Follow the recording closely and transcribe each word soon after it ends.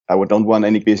don't want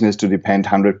any business to depend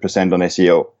 100% on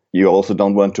SEO. You also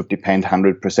don't want to depend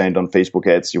 100% on Facebook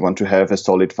ads. You want to have a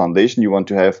solid foundation. You want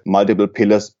to have multiple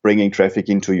pillars bringing traffic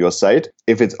into your site.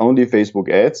 If it's only Facebook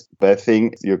ads, bad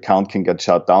thing, your account can get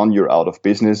shut down. You're out of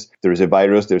business. There is a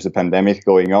virus. There's a pandemic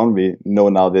going on. We know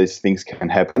now these things can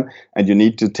happen, and you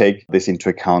need to take this into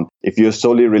account. If you're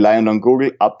solely reliant on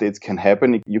Google, updates can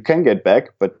happen. You can get back,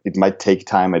 but it might take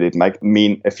time, and it might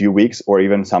mean a few weeks or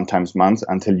even sometimes months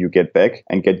until you get back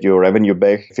and get your revenue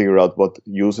back, figure out what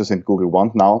users in Google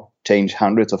want now, change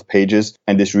hundreds of pages,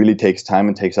 and this really takes time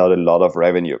and takes out a lot of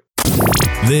revenue.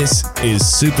 This is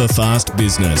Super Fast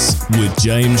Business with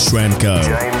James Schramko.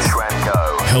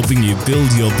 Helping you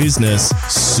build your business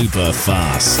super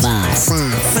fast.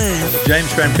 James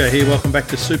Schramko here. Welcome back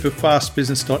to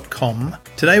superfastbusiness.com.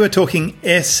 Today we're talking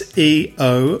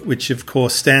SEO, which of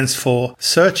course stands for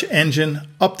Search Engine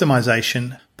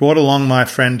Optimization. Brought along my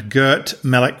friend Gert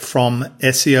Mellak from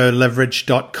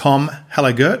SEOleverage.com.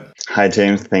 Hello, Gert. Hi,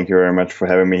 James. Thank you very much for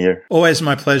having me here. Always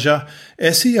my pleasure.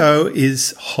 SEO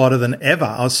is hotter than ever.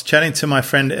 I was chatting to my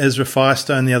friend Ezra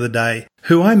Firestone the other day,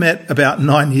 who I met about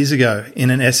 9 years ago in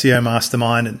an SEO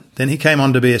mastermind. And then he came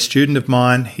on to be a student of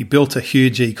mine. He built a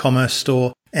huge e-commerce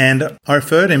store. And I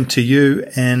referred him to you,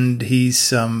 and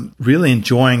he's really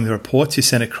enjoying the reports you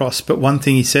sent across. But one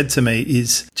thing he said to me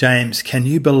is, James, can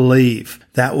you believe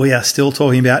that we are still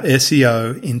talking about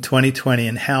SEO in 2020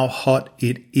 and how hot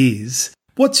it is?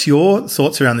 What's your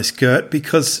thoughts around this, Gert?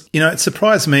 Because, it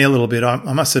surprised me a little bit.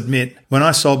 I must admit, when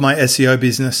I sold my SEO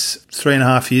business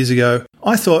 3.5 years ago,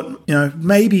 I thought,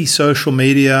 maybe social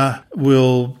media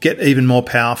will get even more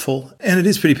powerful. And it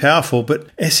is pretty powerful, but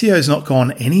SEO has not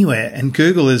gone anywhere, and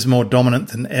Google is more dominant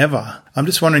than ever. I'm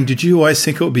just wondering, did you always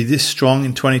think it would be this strong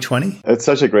in 2020? It's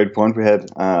such a great point. We had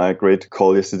a great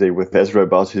call yesterday with Ezra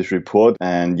about his report.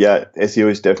 And yeah, SEO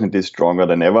is definitely stronger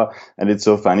than ever. And it's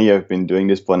so funny. I've been doing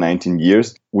this for 19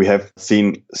 years. We have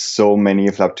seen so many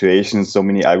fluctuations, so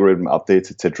many algorithm updates,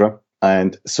 etc.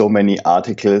 And so many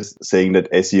articles saying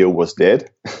that SEO was dead,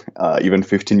 even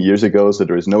 15 years ago. So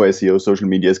there is no SEO. Social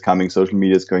media is coming. Social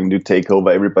media is going to take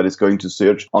over. Everybody's going to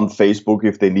search on Facebook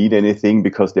if they need anything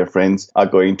because their friends are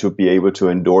going to be able to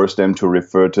endorse them, to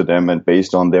refer to them. And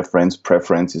based on their friends'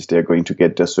 preferences, they're going to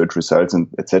get their search results and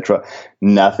etc.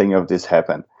 Nothing of this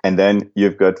happened. And then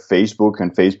you've got Facebook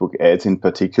and Facebook ads in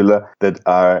particular that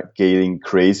are getting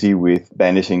crazy with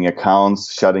banishing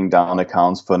accounts, shutting down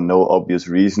accounts for no obvious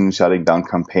reason, shutting down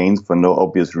campaigns for no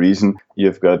obvious reason.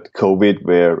 You've got COVID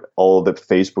where all the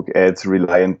Facebook ads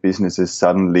reliant businesses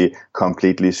suddenly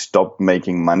completely stopped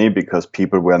making money because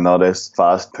people were not as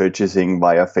fast purchasing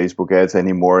via Facebook ads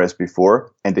anymore as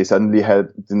before. And they suddenly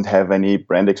didn't have any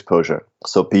brand exposure.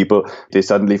 So they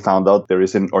suddenly found out there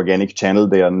is an organic channel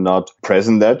they are not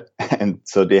present at. And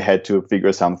so they had to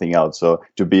figure something out. So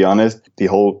to be honest, the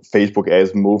whole Facebook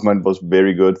ads movement was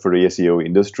very good for the SEO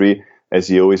industry.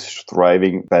 SEO is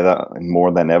thriving better and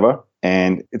more than ever.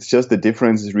 And it's just the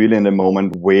difference is really in the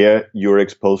moment where you're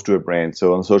exposed to a brand.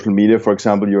 So on social media, for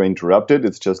example, you're interrupted.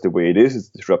 It's just the way it is. It's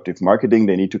disruptive marketing.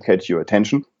 They need to catch your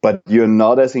attention. But you're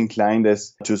not as inclined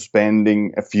as to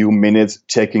spending a few minutes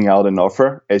checking out an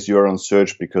offer as you're on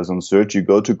search. Because on search, you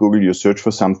go to Google, you search for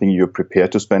something, you're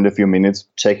prepared to spend a few minutes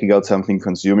checking out something,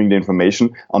 consuming the information.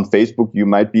 On Facebook, you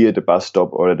might be at a bus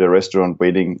stop or at a restaurant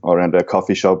waiting or at a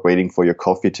coffee shop waiting for your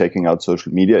coffee, checking out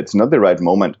social media. It's not the right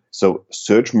moment. So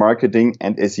search marketing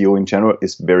and SEO in general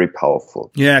is very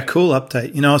powerful. Yeah, cool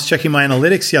update. I was checking my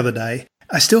analytics the other day.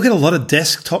 I still get a lot of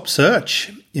desktop search.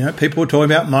 People were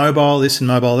talking about mobile, this and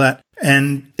mobile that.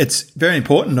 And it's very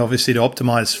important, obviously, to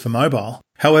optimize for mobile.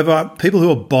 However, people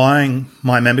who are buying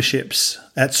my memberships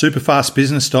at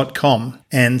superfastbusiness.com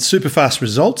and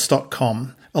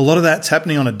superfastresults.com, a lot of that's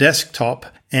happening on a desktop,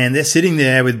 and they're sitting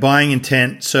there with buying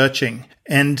intent, searching.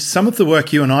 And some of the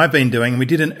work you and I have been doing, and we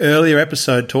did an earlier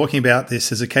episode talking about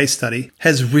this as a case study,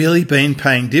 has really been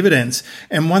paying dividends.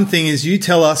 And one thing is you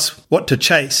tell us what to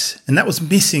chase, and that was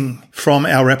missing from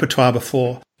our repertoire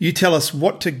before. You tell us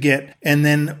what to get, and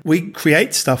then we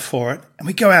create stuff for it, and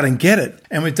we go out and get it.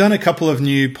 And we've done a couple of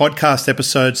new podcast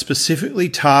episodes specifically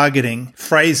targeting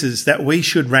phrases that we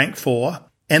should rank for.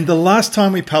 And the last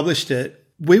time we published it,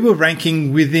 we were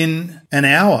ranking within an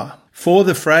hour for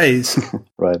the phrase.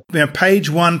 Right. Page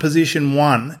 1, position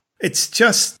 1. It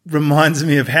just reminds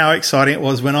me of how exciting it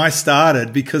was when I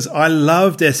started, because I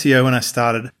loved SEO when I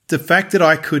started. The fact that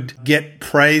I could get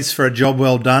praise for a job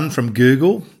well done from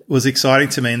Google was exciting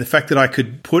to me. And the fact that I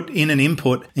could put in an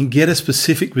input and get a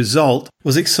specific result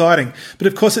was exciting. But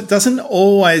of course, it doesn't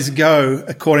always go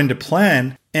according to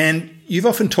plan. And you've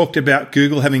often talked about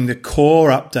Google having the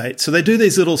core update. So they do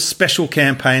these little special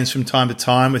campaigns from time to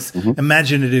time with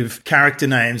imaginative character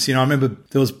names. I remember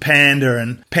there was Panda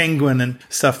and Penguin and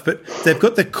stuff, but they've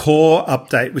got the core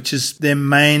update, which is their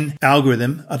main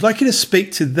algorithm. I'd like you to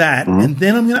speak to that. And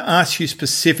then I'm going to ask you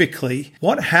specifically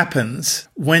what happens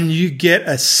when you get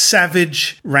a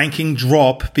savage ranking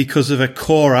drop because of a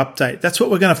core update. That's what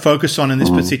we're going to focus on in this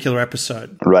particular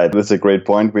episode. Right. That's a great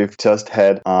point. We've just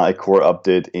had a core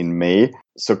update in May.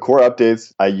 So core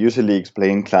updates, I usually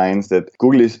explain clients that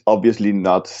Google is obviously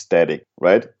not static,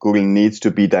 right? Google needs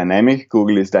to be dynamic.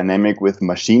 Google is dynamic with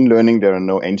machine learning. There are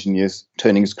no engineers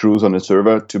turning screws on a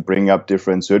server to bring up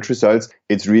different search results.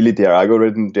 It's really their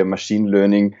algorithm, their machine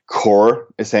learning core,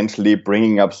 essentially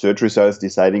bringing up search results,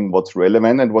 deciding what's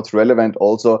relevant and what's relevant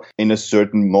also in a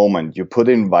certain moment. You put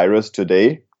in virus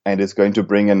today and it's going to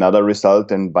bring another result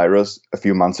than virus a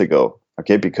few months ago.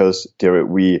 Okay, because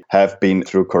we have been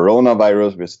through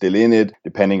coronavirus, we're still in it.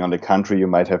 Depending on the country, you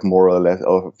might have more or less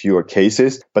or fewer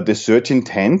cases, but the search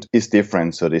intent is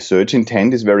different. So the search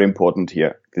intent is very important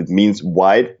here. It means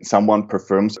why someone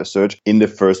performs a search in the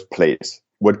first place.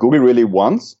 What Google really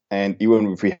wants, and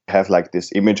even if we have like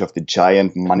this image of the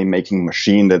giant money-making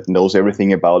machine that knows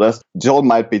everything about us, it all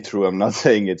might be true. I'm not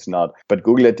saying it's not. But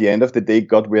Google at the end of the day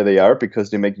got where they are because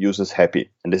they make users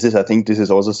happy. And I think this is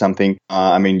also something,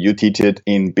 you teach it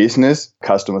in business,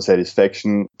 customer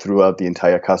satisfaction throughout the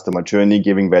entire customer journey,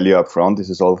 giving value up front.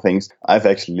 This is all things I've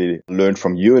actually learned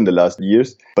from you in the last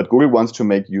years. But Google wants to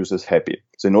make users happy.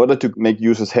 So in order to make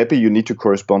users happy, you need to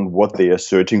correspond what they are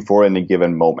searching for in a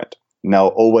given moment.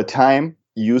 Now, over time,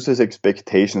 users'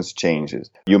 expectations changes.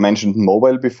 You mentioned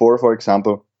mobile before, for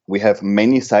example. We have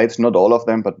many sites, not all of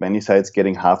them, but many sites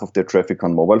getting half of their traffic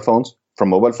on mobile phones, from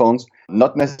mobile phones.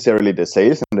 Not necessarily the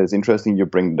sales, and it's interesting you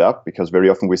bring it up because very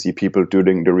often we see people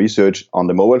doing the research on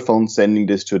the mobile phone, sending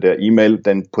this to their email,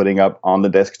 then putting up on the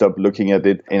desktop, looking at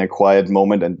it in a quiet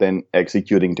moment, and then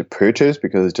executing the purchase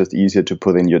because it's just easier to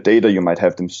put in your data. You might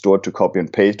have them stored to copy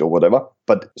and paste or whatever.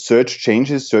 But search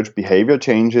changes, search behavior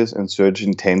changes, and search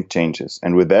intent changes.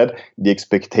 And with that, the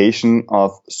expectation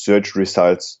of search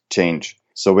results change.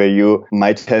 So where you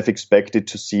might have expected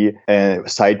to see a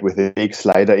site with a big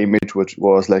slider image, which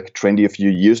was like trendy a few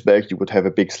years back, you would have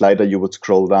a big slider, you would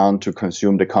scroll down to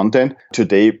consume the content.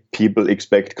 Today, people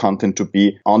expect content to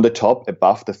be on the top,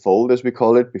 above the fold, as we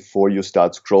call it, before you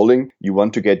start scrolling. You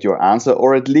want to get your answer,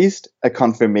 or at least a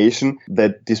confirmation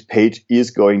that this page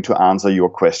is going to answer your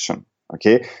question.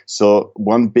 Okay, so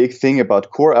one big thing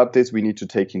about core updates we need to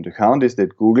take into account is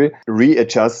that Google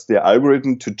readjusts their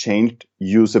algorithm to change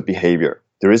user behavior.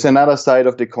 There is another side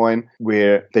of the coin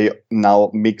where they now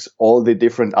mix all the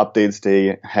different updates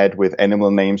they had with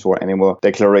animal names or animal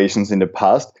declarations in the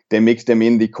past. They mix them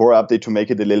in the core update to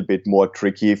make it a little bit more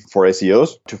tricky for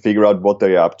SEOs to figure out what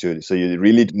they're up to. So you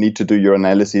really need to do your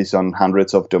analysis on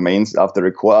hundreds of domains after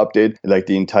a core update. Like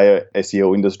the entire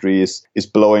SEO industry is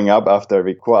blowing up after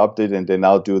every core update, and they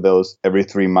now do those every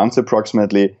 3 months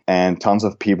approximately. And tons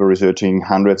of people researching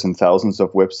hundreds and thousands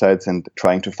of websites and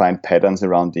trying to find patterns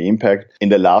around the impact.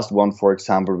 In the last one, for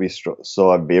example, we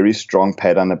saw a very strong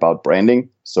pattern about branding.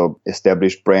 So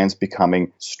established brands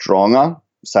becoming stronger,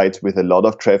 sites with a lot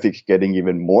of traffic getting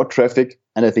even more traffic.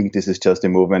 And I think this is just a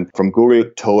movement from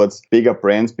Google towards bigger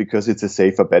brands because it's a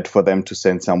safer bet for them to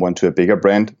send someone to a bigger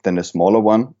brand than a smaller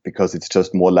one, because it's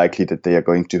just more likely that they are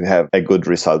going to have a good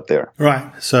result there. Right.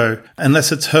 So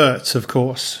unless it hurts, of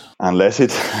course. Unless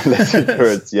it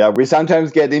hurts. Yeah. We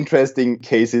sometimes get interesting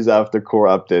cases after core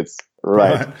updates.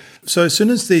 Right. So as soon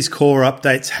as these core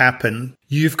updates happen,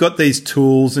 you've got these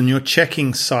tools and you're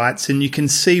checking sites and you can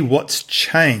see what's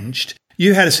changed.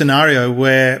 You had a scenario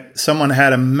where someone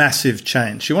had a massive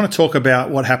change. You want to talk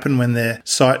about what happened when their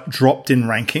site dropped in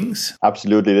rankings?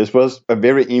 Absolutely. This was a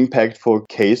very impactful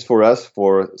case for us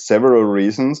for several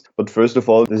reasons. But first of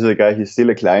all, this is a guy, he's still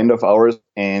a client of ours,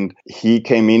 and he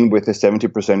came in with a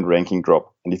 70% ranking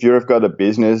drop. And if you have got a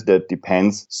business that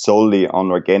depends solely on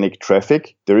organic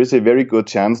traffic, there is a very good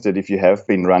chance that if you have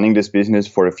been running this business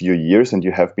for a few years and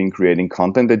you have been creating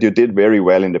content, that you did very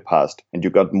well in the past. And you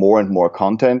got more and more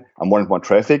content and more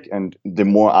traffic. And the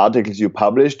more articles you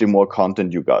publish, the more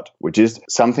content you got, which is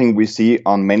something we see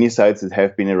on many sites that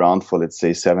have been around for, let's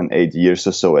say, 7-8 years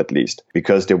or so at least,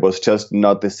 because there was just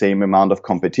not the same amount of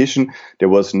competition. There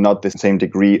was not the same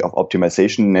degree of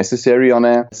optimization necessary on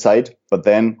a site. But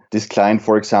then this client,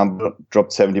 for example,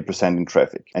 dropped 70% in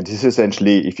traffic. And this is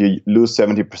essentially, if you lose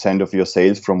 70% of your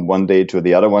sales from one day to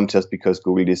the other one just because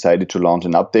Google decided to launch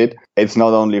an update, it's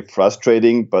not only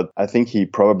frustrating, but I think he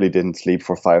probably didn't sleep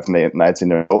for 5 nights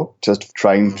in a row, just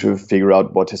trying to figure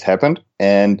out what has happened.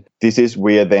 And this is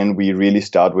where then we really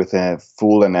start with a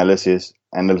full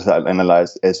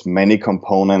analyze as many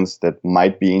components that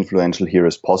might be influential here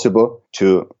as possible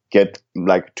to get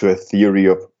to a theory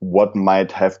of what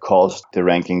might have caused the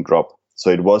ranking drop. So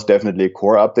it was definitely a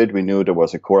core update. We knew there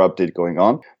was a core update going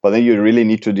on, but then you really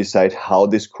need to decide how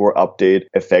this core update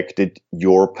affected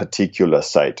your particular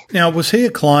site. Now, was he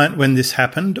a client when this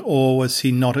happened, or was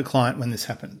he not a client when this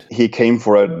happened? He came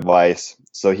for advice.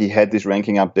 So he had this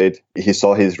ranking update. He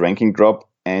saw his ranking drop.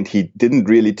 And he didn't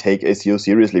really take SEO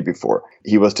seriously before.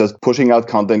 He was just pushing out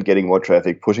content, getting more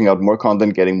traffic, pushing out more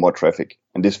content, getting more traffic.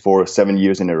 And this for 7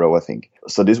 years in a row, I think.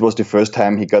 So this was the first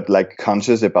time he got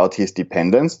conscious about his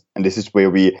dependence. And this is where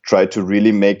we try to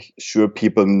really make sure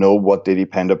people know what they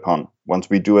depend upon. Once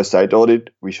we do a site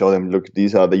audit, we show them, look,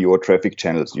 these are your traffic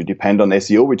channels. You depend on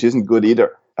SEO, which isn't good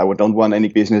either. I don't want any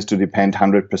business to depend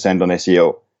 100% on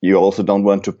SEO. You also don't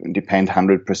want to depend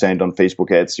 100% on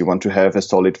Facebook ads. You want to have a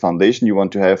solid foundation. You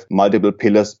want to have multiple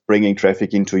pillars bringing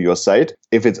traffic into your site.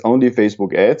 If it's only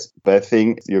Facebook ads, bad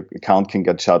thing, your account can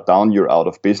get shut down. You're out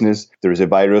of business. There is a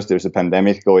virus. There's a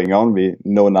pandemic going on. We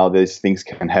know now these things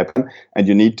can happen, and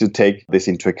you need to take this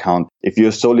into account. If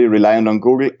you're solely reliant on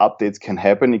Google, updates can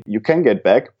happen. You can get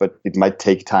back, but it might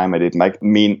take time, and it might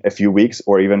mean a few weeks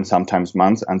or even sometimes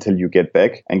months until you get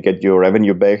back and get your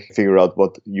revenue back, figure out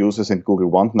what users and Google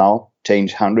want now,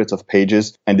 change hundreds of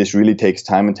pages, and this really takes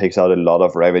time and takes out a lot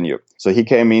of revenue. So he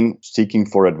came in seeking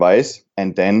for advice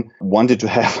and then wanted to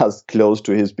have us close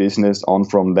to his business on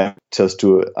from them just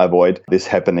to avoid this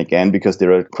happen again, because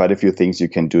there are quite a few things you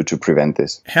can do to prevent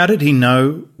this. How did he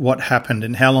know what happened,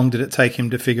 and how long did it take him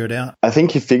to figure it out? I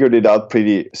think he figured it out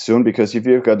pretty soon, because if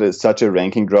you've got such a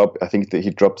ranking drop, I think that he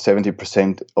dropped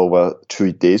 70% over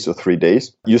 2 days or 3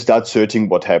 days. You start searching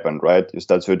what happened, right? You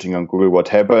start searching on Google what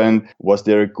happened. Was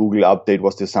there a Google update?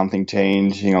 Was there something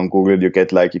changing on Google? You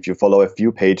get if you follow a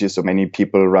few pages, so many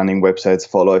people running websites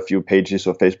follow a few pages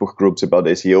or Facebook groups about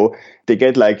SEO, they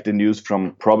get the news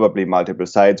from probably multiple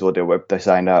sites, or their web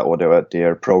designer or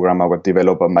their programmer, web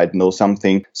developer might know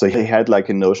something. So he had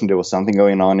a notion there was something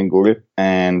going on in Google,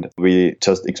 and we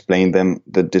just explained them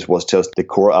that this was just the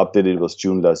core update. It was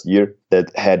June last year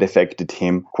that had affected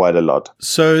him quite a lot.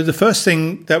 So the first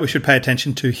thing that we should pay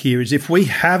attention to here is if we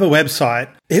have a website,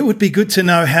 it would be good to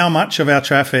know how much of our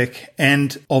traffic,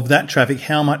 and of that traffic,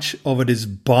 how much of it is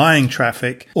buying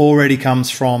traffic, already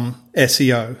comes from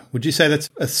SEO. Would you say that's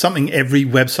something every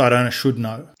website owner should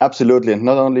know? Absolutely. And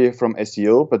not only from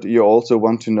SEO, but you also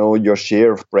want to know your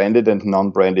share of branded and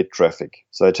non-branded traffic.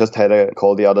 So I just had a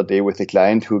call the other day with a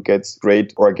client who gets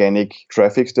great organic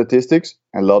traffic statistics,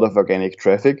 a lot of organic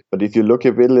traffic. But if you look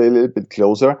a little bit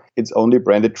closer, it's only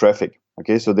branded traffic.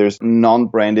 Okay, so there's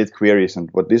non-branded queries. And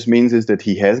what this means is that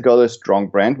he has got a strong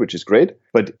brand, which is great,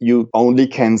 but you only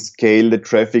can scale the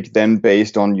traffic then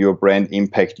based on your brand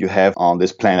impact you have on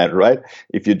this planet, right?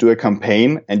 If you do a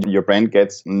campaign and your brand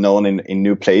gets known in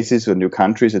new places or new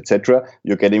countries, etc.,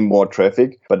 you're getting more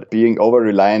traffic. But being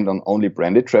over-reliant on only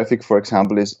branded traffic, for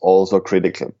example, is also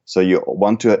critical. So you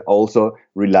want to also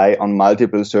rely on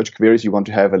multiple search queries. You want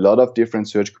to have a lot of different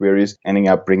search queries ending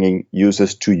up bringing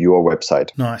users to your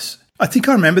website. Nice. I think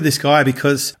I remember this guy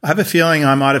because I have a feeling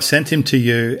I might have sent him to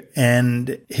you,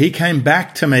 and he came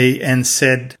back to me and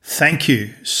said, "Thank you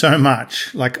so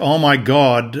much. Oh my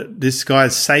God, this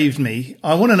guy's saved me.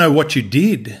 I want to know what you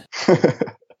did."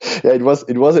 Yeah, it was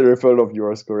a referral of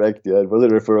yours, correct? Yeah, it was a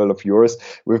referral of yours.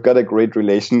 We've got a great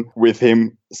relation with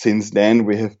him since then.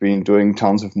 We have been doing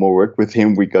tons of more work with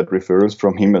him. We got referrals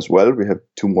from him as well. We have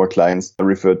 2 more clients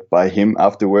referred by him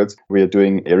afterwards. We are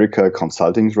doing Erica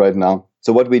Consultings right now.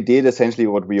 So what we did, essentially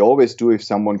what we always do if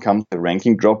someone comes to a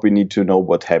ranking drop, we need to know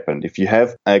what happened. If you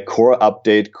have a core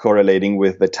update correlating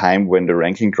with the time when the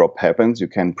ranking drop happens, you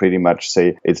can pretty much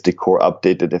say it's the core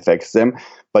update that affects them.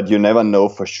 But you never know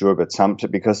for sure.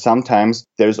 Because sometimes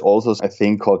there's also a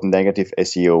thing called negative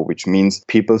SEO, which means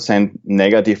people send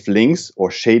negative links or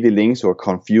shady links or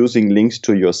confusing links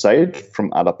to your site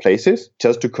from other places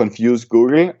just to confuse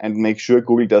Google and make sure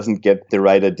Google doesn't get the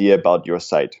right idea about your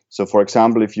site. So for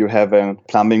example, if you have a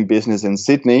plumbing business in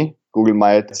Sydney, Google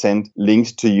might send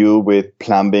links to you with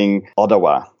plumbing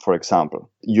Ottawa, for example.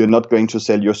 You're not going to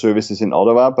sell your services in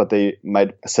Ottawa, but they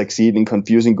might succeed in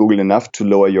confusing Google enough to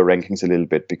lower your rankings a little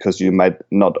bit, because you might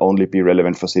not only be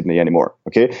relevant for Sydney anymore.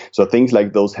 Okay, so things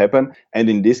like those happen. And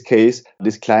in this case,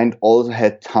 this client also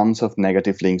had tons of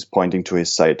negative links pointing to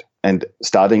his site. and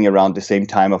starting around the same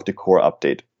time of the core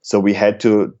update. So we had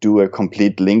to do a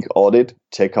complete link audit,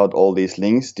 check out all these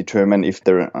links, determine if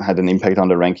they had an impact on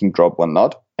the ranking drop or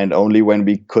not. And only when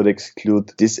we could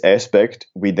exclude this aspect,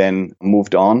 we then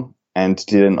moved on and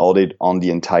did an audit on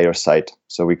the entire site.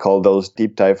 So we call those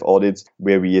deep dive audits,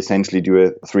 where we essentially do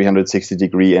a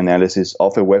 360-degree analysis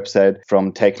of a website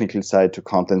from technical side to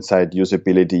content side,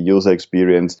 usability, user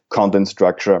experience, content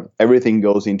structure. Everything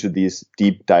goes into these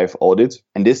deep dive audits.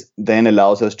 And this then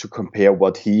allows us to compare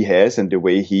what he has and the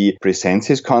way he presents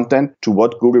his content to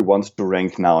what Google wants to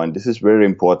rank now. And this is very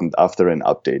important after an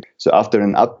update. So after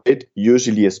an update,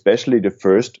 usually especially the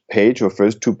first page or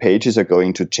first 2 pages are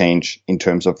going to change in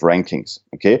terms of rankings.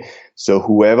 Okay. So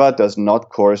whoever does not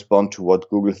correspond to what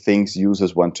Google thinks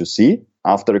users want to see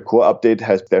after a core update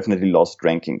has definitely lost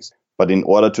rankings. But in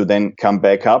order to then come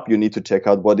back up, you need to check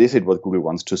out what Google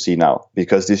wants to see now,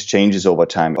 because this changes over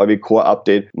time. Every core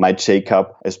update might shake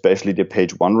up, especially the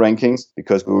page 1 rankings,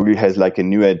 because Google has like a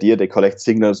new idea. They collect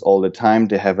signals all the time.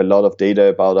 They have a lot of data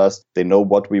about us. They know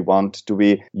what we want. Do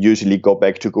we usually go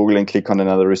back to Google and click on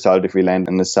another result if we land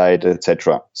on the site,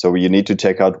 etc. So you need to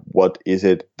check out what is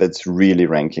it that's really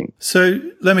ranking. So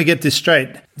let me get this straight.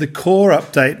 The core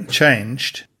update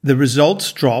changed. The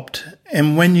results dropped,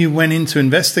 and when you went in to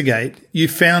investigate, you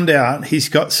found out he's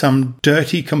got some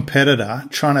dirty competitor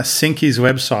trying to sync his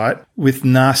website with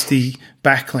nasty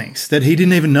backlinks that he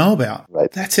didn't even know about.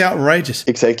 Right. That's outrageous.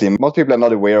 Exactly. Most people are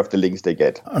not aware of the links they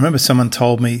get. I remember someone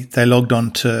told me they logged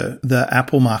on to the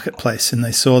Apple marketplace and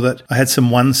they saw that I had some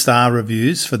 1-star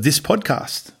reviews for this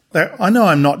podcast. I know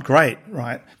I'm not great,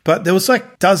 right? But there was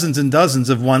like dozens and dozens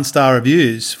of 1-star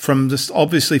reviews from just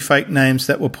obviously fake names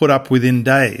that were put up within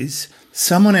days.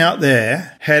 Someone out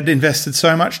there had invested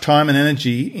so much time and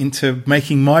energy into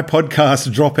making my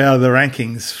podcast drop out of the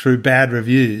rankings through bad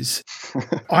reviews.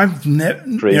 I've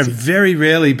very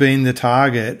rarely been the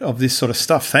target of this sort of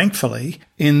stuff, thankfully.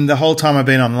 In the whole time I've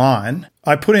been online,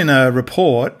 I put in a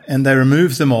report and they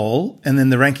removed them all, and then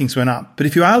the rankings went up. But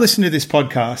if you are listening to this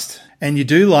podcast and you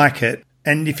do like it,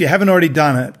 and if you haven't already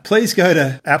done it, please go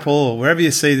to Apple or wherever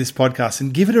you see this podcast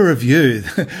and give it a review.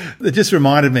 That just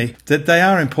reminded me that they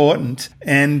are important.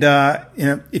 And,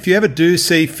 if you ever do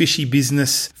see fishy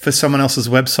business for someone else's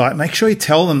website, make sure you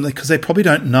tell them, because they probably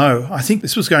don't know. I think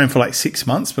this was going for like 6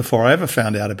 months before I ever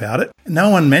found out about it. No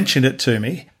one mentioned it to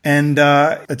me. And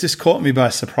it just caught me by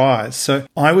surprise. So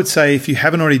I would say if you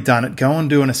haven't already done it, go and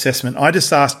do an assessment. I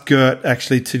just asked Gert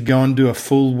actually to go and do a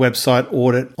full website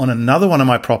audit on another one of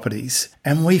my properties.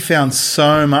 And we found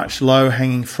so much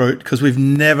low-hanging fruit because we've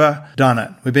never done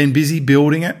it. We've been busy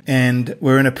building it and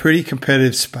we're in a pretty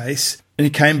competitive space. And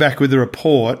he came back with a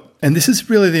report. And this is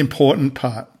really the important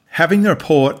part. Having the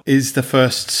report is the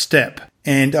first step.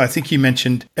 And I think you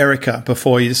mentioned Erica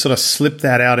before. You just sort of slipped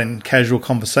that out in casual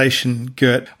conversation,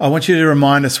 Gert. I want you to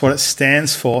remind us what it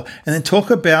stands for and then talk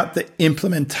about the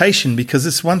implementation, because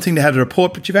it's one thing to have a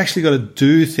report, but you've actually got to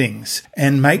do things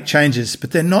and make changes, but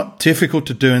they're not difficult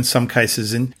to do in some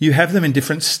cases. And you have them in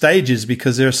different stages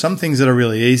because there are some things that are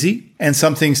really easy and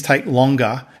some things take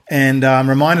longer. And I'm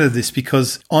reminded of this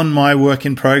because on my work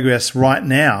in progress right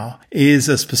now is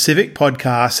a specific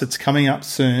podcast that's coming up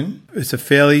soon. It's a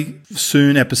fairly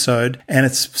soon episode, and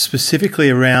it's specifically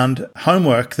around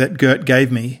homework that Gert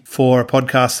gave me for a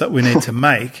podcast that we need to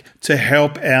make to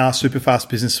help our Superfast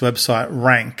Business website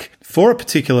rank for a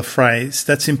particular phrase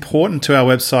that's important to our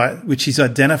website, which is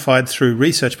identified through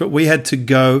research, but we had to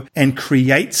go and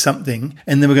create something,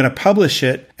 and then we're going to publish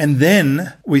it, and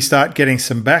then we start getting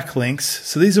some backlinks.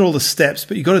 So these are all the steps,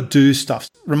 but you've got to do stuff.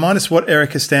 Remind us what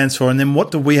Erica stands for, and then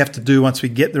what do we have to do once we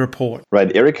get the report?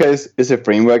 Right. Erica is a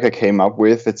framework I came up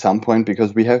with at some point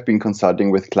because we have been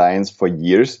consulting with clients for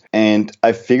years, and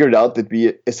I figured out that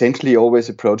we essentially always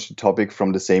approach the topic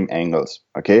from the same angles.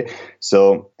 Okay.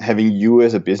 So having you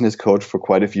as a business coach for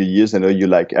quite a few years, I know you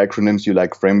like acronyms, you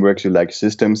like frameworks, you like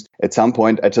systems. At some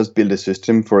point, I just built a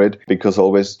system for it because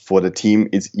always for the team,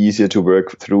 it's easier to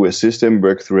work through a system,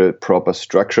 work through a proper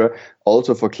structure.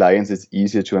 Also for clients, it's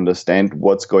easier to understand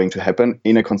what's going to happen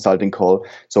in a consulting call.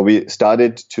 So we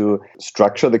started to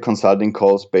structure the consulting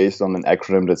calls based on an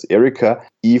acronym that's ERICA.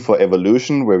 E for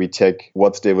evolution, where we check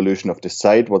what's the evolution of the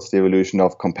site, what's the evolution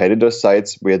of competitor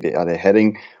sites, where are they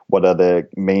heading, what are the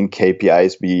main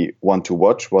KPIs we want to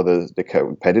watch, what are the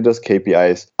competitors'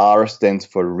 KPIs. R stands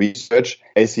for research.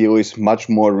 SEO is much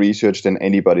more research than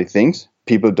anybody thinks.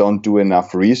 people don't do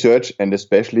enough research. And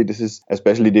especially, this is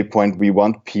especially the point, we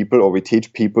want people, or we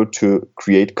teach people to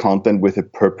create content with a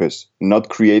purpose, not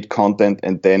create content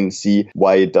and then see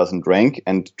why it doesn't rank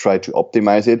and try to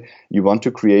optimize it. You want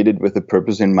to create it with a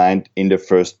purpose in mind in the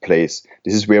first place.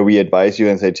 This is where we advise you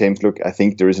and say, James, look, I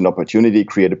think there is an opportunity,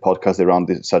 create a podcast around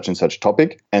this such and such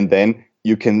topic. And then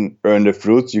you can earn the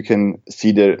fruits, you can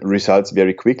see the results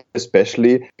very quick,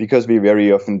 especially because we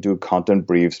very often do content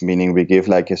briefs, meaning we give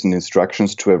like as an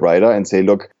instructions to a writer and say,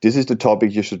 look, this is the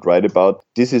topic you should write about.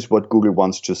 This is what Google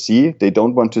wants to see. They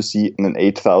don't want to see an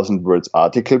 8,000 words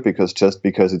article because just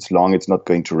because it's long, it's not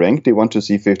going to rank. They want to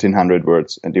see 1,500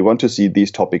 words and they want to see these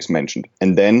topics mentioned.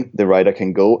 And then the writer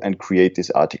can go and create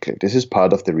this article. This is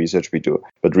part of the research we do.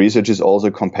 But research is also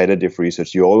competitive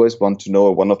research. You always want to know,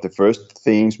 one of the first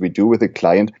things we do with a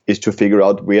client is to figure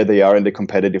out where they are in the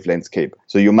competitive landscape.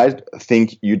 So you might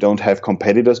think you don't have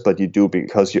competitors, but you do,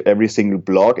 because every single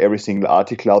blog, every single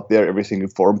article out there, every single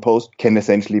forum post can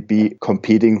essentially be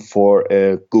competing for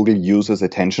a Google user's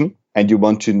attention. And you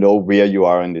want to know where you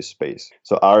are in this space.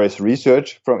 So R is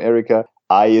research from Erica.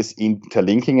 I is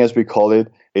interlinking, as we call it.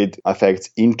 It affects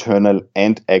internal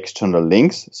and external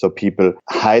links. So people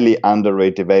highly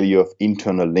underrate the value of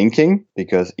internal linking,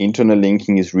 because internal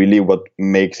linking is really what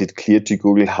makes it clear to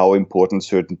Google how important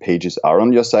certain pages are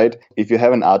on your site. If you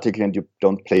have an article and you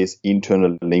don't place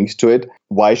internal links to it,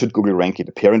 why should Google rank it?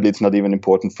 Apparently, it's not even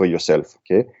important for yourself.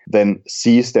 Okay. Then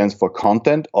C stands for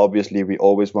content. Obviously, we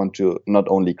always want to not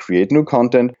only create new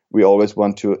content, we always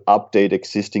want to update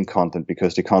existing content,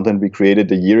 because the content we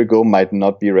created a year ago might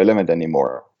not be relevant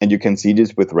anymore. And you can see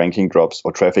this with ranking drops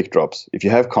or traffic drops. If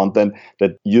you have content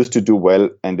that used to do well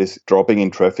and is dropping in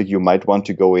traffic, you might want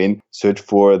to go in, search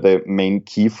for the main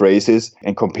key phrases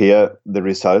and compare the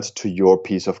results to your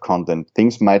piece of content.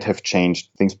 Things might have changed.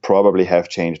 Things probably have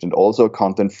changed. And also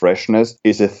content freshness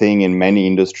is a thing in many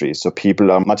industries. So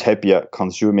people are much happier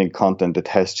consuming content that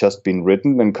has just been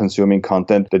written than consuming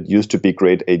content that used to be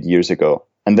great 8 years ago.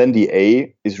 And then the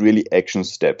A is really action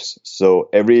steps. So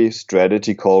every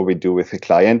strategy call we do with a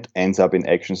client ends up in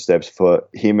action steps for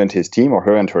him and his team, or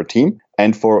her and her team,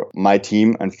 and for my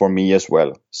team and for me as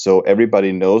well. So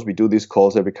everybody knows we do these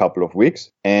calls every couple of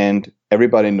weeks, and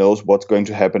everybody knows what's going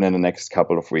to happen in the next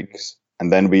couple of weeks.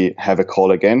 And then we have a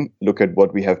call again, look at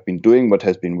what we have been doing, what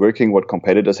has been working, what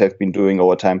competitors have been doing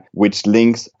over time, which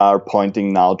links are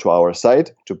pointing now to our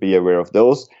site, to be aware of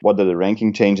those. What are the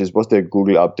ranking changes? What's the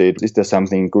Google update? Is there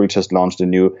something? Google just launched a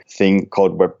new thing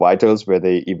called Web Vitals, where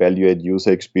they evaluate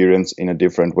user experience in a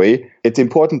different way. It's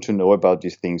important to know about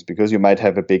these things, because you might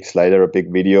have a big slide or a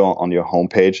big video on your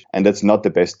homepage, and that's not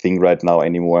the best thing right now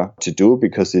anymore to do,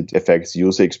 because it affects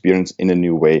user experience in a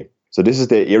new way. So this is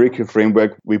the Erica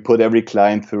framework we put every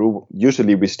client through.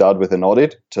 Usually we start with an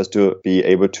audit just to be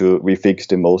able to refix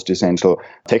the most essential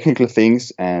technical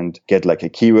things and get like a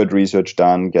keyword research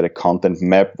done, get a content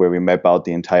map where we map out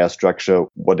the entire structure,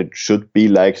 what it should be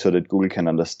like so that Google can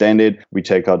understand it. We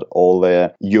check out all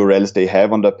the URLs they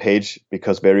have on the page,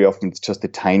 because very often it's just a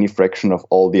tiny fraction of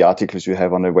all the articles you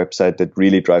have on a website that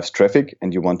really drives traffic.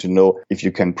 And you want to know if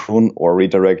you can prune or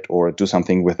redirect or do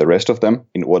something with the rest of them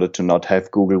in order to not have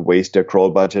Google waste their crawl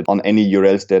budget on any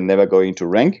URLs they're never going to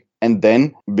rank. And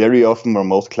then very often, or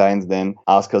most clients then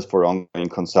ask us for ongoing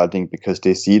consulting, because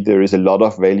they see there is a lot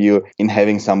of value in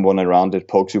having someone around that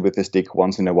pokes you with a stick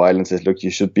once in a while and says, look,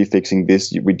 you should be fixing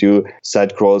this. We do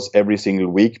site crawls every single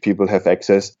week. People have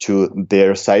access to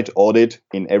their site audit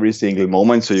in every single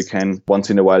moment. So you can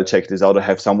once in a while check this out, or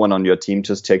have someone on your team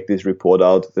just check this report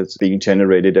out that's being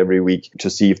generated every week to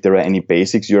see if there are any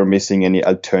basics you're missing, any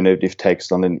alternative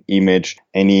text on an image,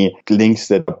 any links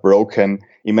that are broken.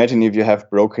 Imagine if you have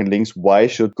broken links, why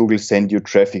should Google send you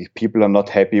traffic? People are not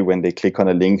happy when they click on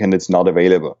a link and it's not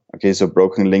available. Okay, so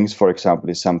broken links, for example,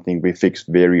 is something we fix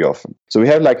very often. So we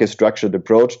have like a structured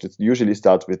approach that usually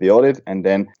starts with the audit, and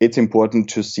then it's important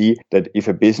to see that if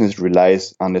a business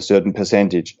relies on a certain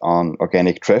percentage on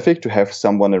organic traffic, to have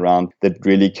someone around that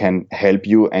really can help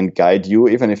you and guide you,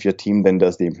 even if your team then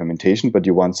does the implementation, but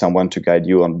you want someone to guide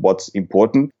you on what's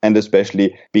important, and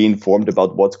especially be informed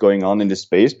about what's going on in the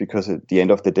space, because at the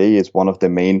end of the day, it's one of the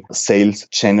main sales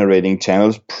generating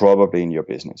channels probably in your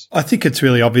business. I think it's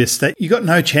really obvious that you got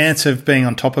no chance of being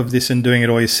on top of this and doing it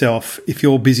all yourself if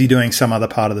you're busy doing some other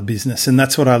part of the business. And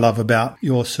that's what I love about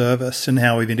your service and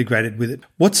how we've integrated with it.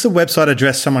 What's the website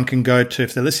address someone can go to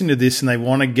if they're listening to this and they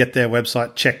want to get their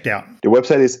website checked out? The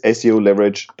website is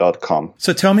seoleverage.com.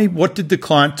 So tell me, what did the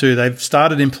client do? They've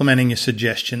started implementing your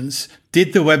suggestions.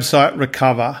 Did the website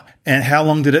recover? And how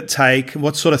long did it take?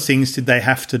 What sort of things did they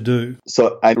have to do?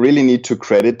 So I really need to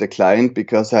credit the client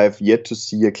because I have yet to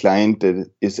see a client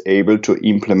that is able to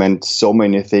implement so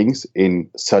many things in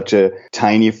such a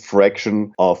tiny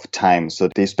fraction of time. So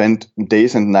they spent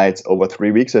days and nights over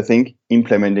 3 weeks, I think,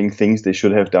 implementing things they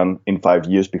should have done in 5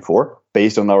 years before,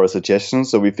 based on our suggestions.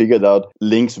 So we figured out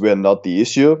links were not the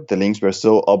issue. The links were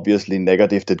so obviously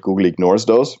negative that Google ignores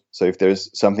those. So if there's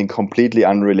something completely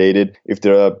unrelated, if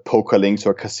there are poker links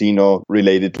or casino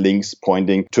related links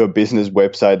pointing to a business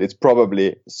website, it's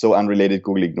probably so unrelated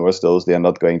Google ignores those. They are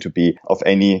not going to be of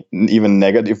any even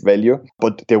negative value.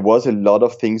 But there was a lot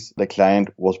of things the client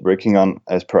was working on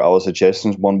as per our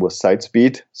suggestions. One was site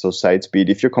speed. So site speed,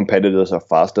 if your competitors are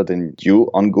faster than you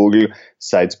on Google,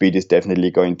 site speed is definitely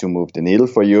going to move the needle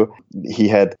for you. He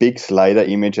had big slider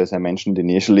image, as I mentioned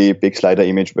initially. Big slider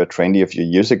image were trendy a few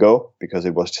years ago because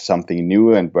it was something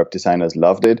new and web designers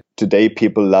loved it. Today,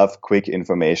 people love quick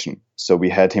information. So we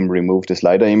had him remove the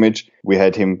slider image. We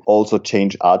had him also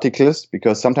change articles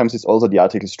because sometimes it's also the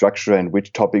article structure and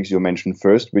which topics you mention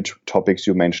first, which topics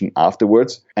you mention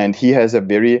afterwards. And he has a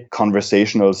very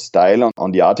conversational style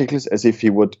on the articles as if he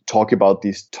would talk about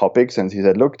these topics. And he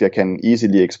said, look, I can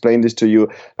easily explain this to you.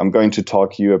 I'm going to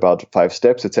talk to you about 5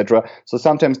 steps, etc. So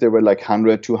sometimes there were like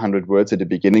 100, 200 words at the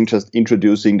beginning, just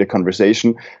introducing the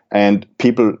conversation. And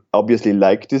people obviously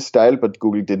liked this style, but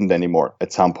Google didn't anymore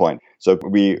at some point. So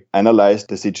we analyzed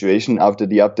the situation after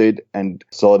the update and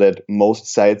saw that most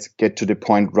sites get to the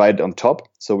point right on top.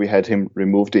 So we had him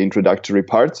remove the introductory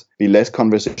parts, be less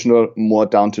conversational, more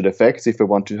down to the facts. If I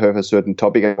want to have a certain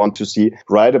topic, I want to see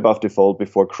right above the fold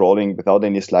before crawling, without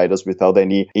any sliders, without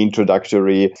any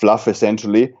introductory fluff,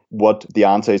 essentially, what the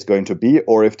answer is going to be,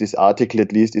 or if this article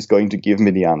at least is going to give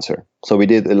me the answer. So we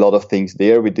did a lot of things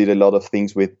there. We did a lot of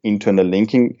things with internal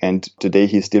linking. And today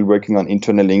he's still working on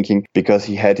internal linking because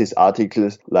he had his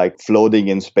articles like floating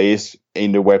in space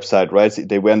in the website, right?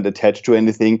 They weren't attached to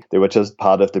anything. They were just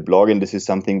part of the blog. And this is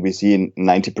something we see in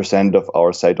 90% of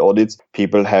our site audits.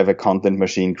 People have a content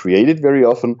machine created very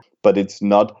often, but it's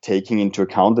not taking into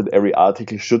account that every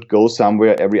article should go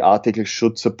somewhere. Every article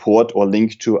should support or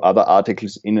link to other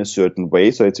articles in a certain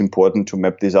way. So it's important to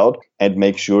map this out and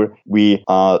make sure we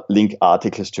link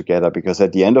articles together, because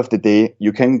at the end of the day,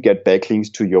 you can get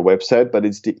backlinks to your website, but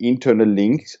it's the internal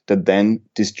links that then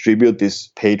distribute this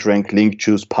PageRank link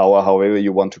choose power, however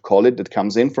you want to call it, that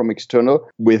comes in from external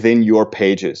within your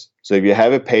pages. So if you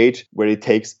have a page where it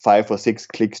takes 5 or 6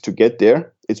 clicks to get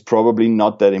there, it's probably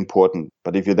not that important.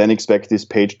 But if you then expect this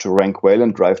page to rank well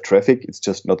and drive traffic, it's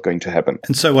just not going to happen.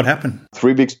 And so what happened?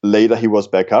 3 weeks later, he was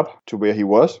back up to where he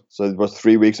was. So it was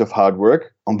 3 weeks of hard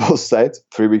work on both sides.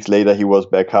 3 weeks later, he was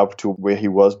back up to where he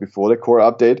was before the core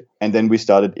update. And then we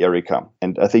started Erica.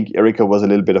 And I think Erica was a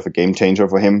little bit of a game changer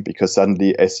for him because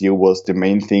suddenly SEO was the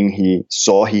main thing he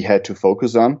saw he had to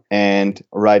focus on. And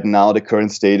right now, the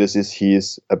current status is he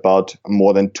is about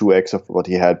more than 2x of what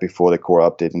he had before the core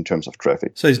update in terms of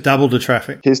traffic. So he's doubled the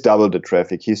traffic. He's doubled the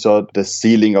traffic. He saw the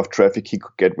ceiling of traffic he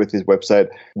could get with his website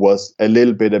was a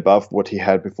little bit above what he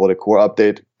had before the core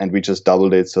update. And we just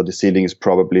doubled it. So the ceiling is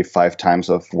probably 5 times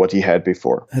of what he had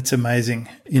before. That's amazing.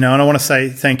 And I want to say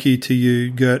thank you to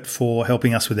you, Gert, for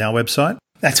helping us with our website.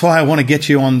 That's why I want to get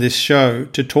you on this show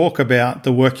to talk about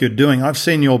the work you're doing. I've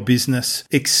seen your business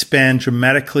expand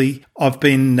dramatically. I've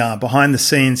been behind the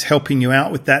scenes helping you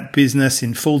out with that business.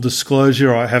 In full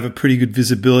disclosure, I have a pretty good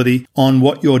visibility on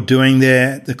what you're doing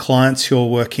there, the clients you're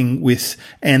working with,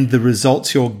 and the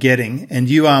results you're getting. And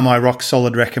you are my rock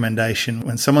solid recommendation.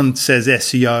 When someone says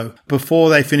SEO,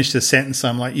 before they finish the sentence,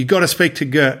 I'm like, you got to speak to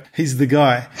Gert. He's the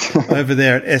guy over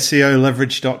there at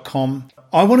SEOleverage.com.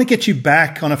 I want to get you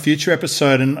back on a future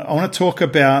episode and I want to talk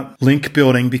about link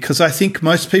building because I think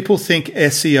most people think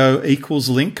SEO equals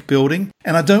link building.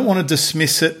 And I don't want to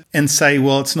dismiss it and say,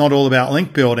 well, it's not all about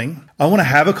link building. I want to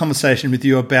have a conversation with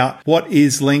you about what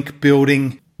is link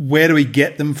building. Where do we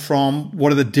get them from?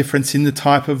 What are the difference in the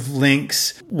type of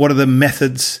links? What are the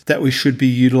methods that we should be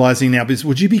utilizing now?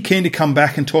 Would you be keen to come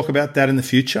back and talk about that in the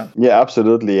future? Yeah,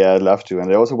 absolutely. Yeah, I'd love to.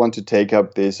 And I also want to take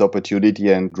up this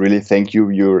opportunity and really thank you.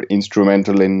 You're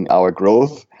instrumental in our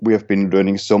growth. We have been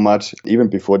learning so much, even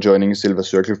before joining Silver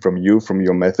Circle, from you, from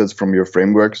your methods, from your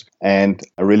frameworks. And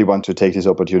I really want to take this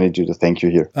opportunity to thank you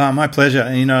here. My pleasure.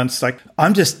 And, it's like,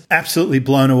 I'm just absolutely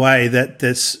blown away that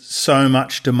there's so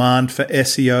much demand for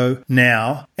SEO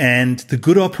now. And the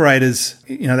good operators,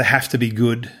 they have to be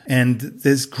good. And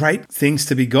there's great things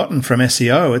to be gotten from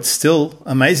SEO. It's still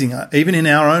amazing. Even in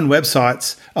our own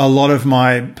websites, a lot of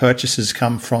my purchases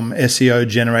come from SEO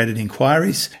generated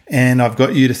inquiries. And I've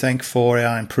got you to thank for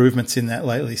our improvements in that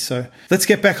lately. So let's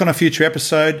get back on a future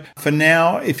episode. For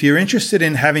now, if you're interested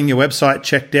in having your website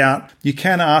checked out, you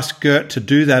can ask Gert to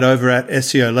do that over at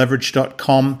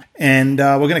SEOleverage.com. And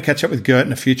we're going to catch up with Gert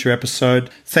in a future episode.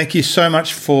 Thank you so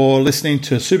much for listening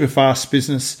to Superfast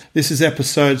Business. This is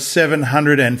episode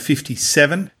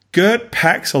 757. Gert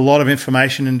packs a lot of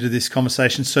information into this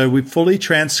conversation, so we've fully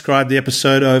transcribed the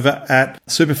episode over at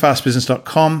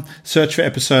superfastbusiness.com. Search for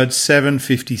episode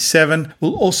 757.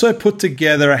 We'll also put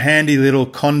together a handy little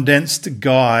condensed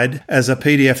guide as a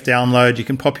PDF download. You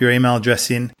can pop your email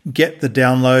address in, get the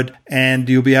download, and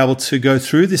you'll be able to go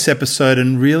through this episode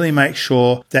and really make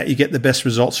sure that you get the best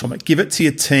results from it. Give it to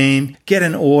your team, get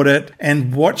an audit,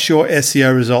 and watch your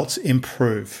SEO results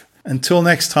improve. Until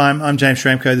next time, I'm James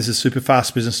Schramko. This is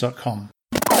superfastbusiness.com.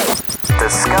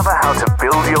 Discover how to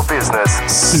build your business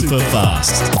super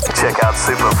fast. Check out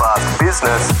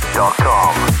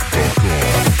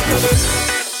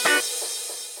superfastbusiness.com.